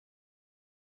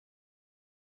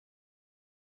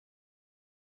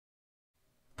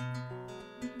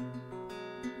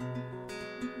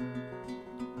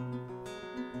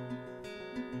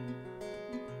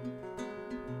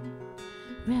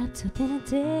wrapped up in a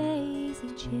daisy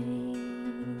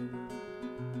chain.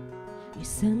 Your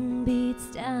sun beats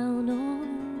down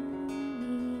on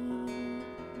me,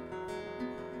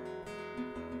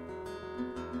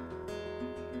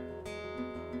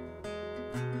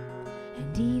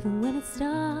 and even when it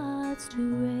starts to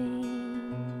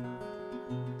rain,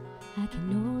 I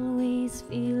can always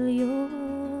feel your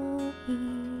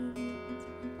heat,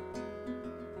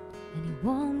 and it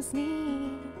warms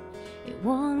me, it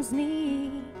warms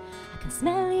me. I can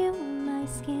smell you on my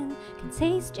skin, can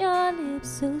taste your lips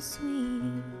so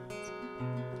sweet,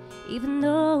 even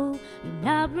though you're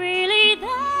not really there.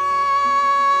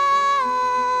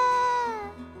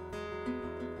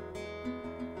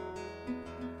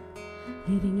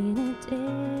 Living in a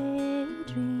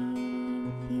daydream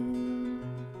with you,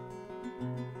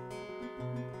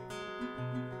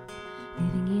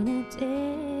 living in a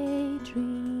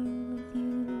daydream with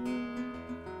you.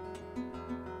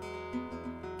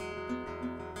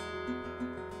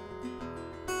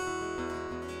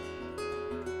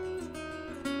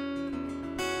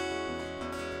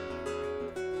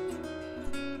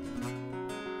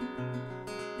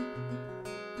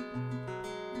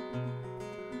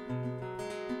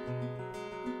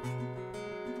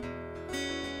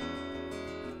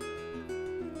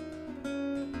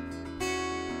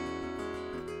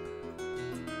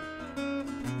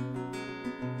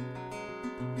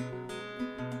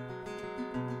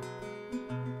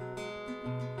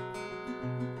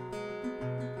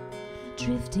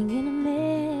 Drifting in a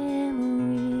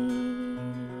memory,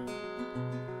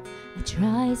 I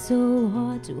try so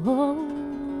hard to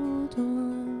hold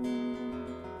on.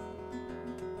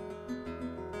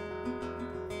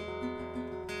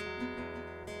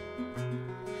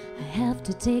 I have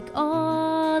to take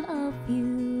all of you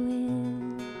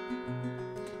in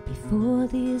before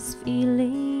this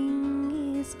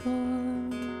feeling is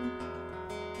gone.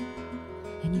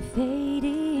 And you're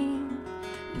fading,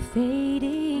 you're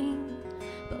fading.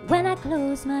 But when I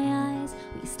close my eyes,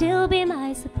 will you still be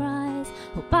my surprise?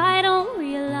 Hope I don't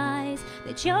realize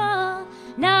that you're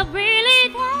not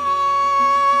really there.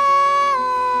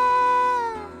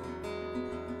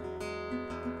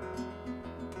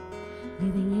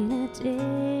 Living in a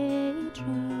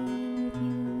daydream with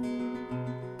you,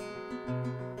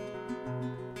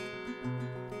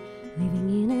 living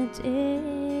in a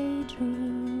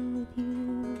daydream with you.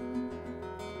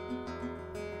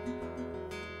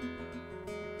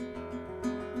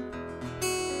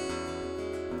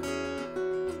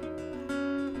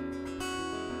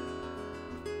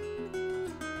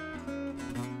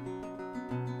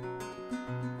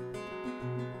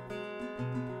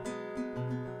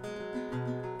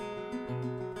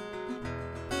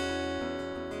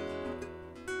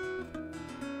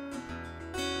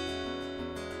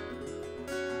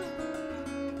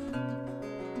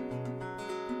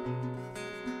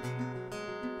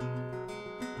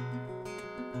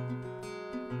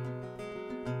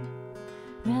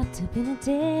 Wrapped up in a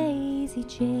daisy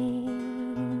chain,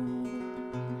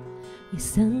 your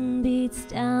sun beats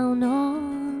down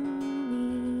on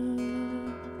me,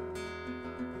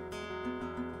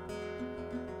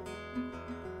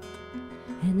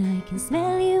 and I can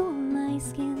smell you on my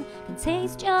skin, can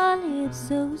taste your lips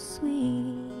so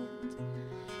sweet,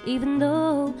 even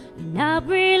though you're not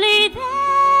really there.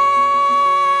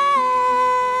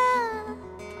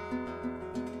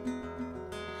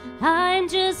 I'm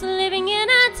just living in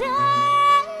a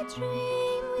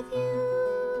daydream with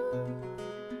you,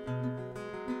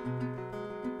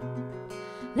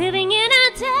 living in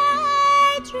a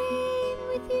daydream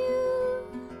with you,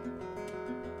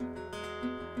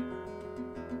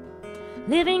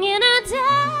 living in a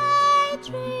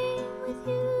daydream with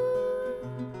you,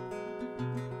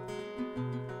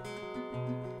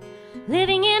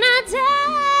 living in a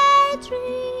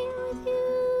daydream.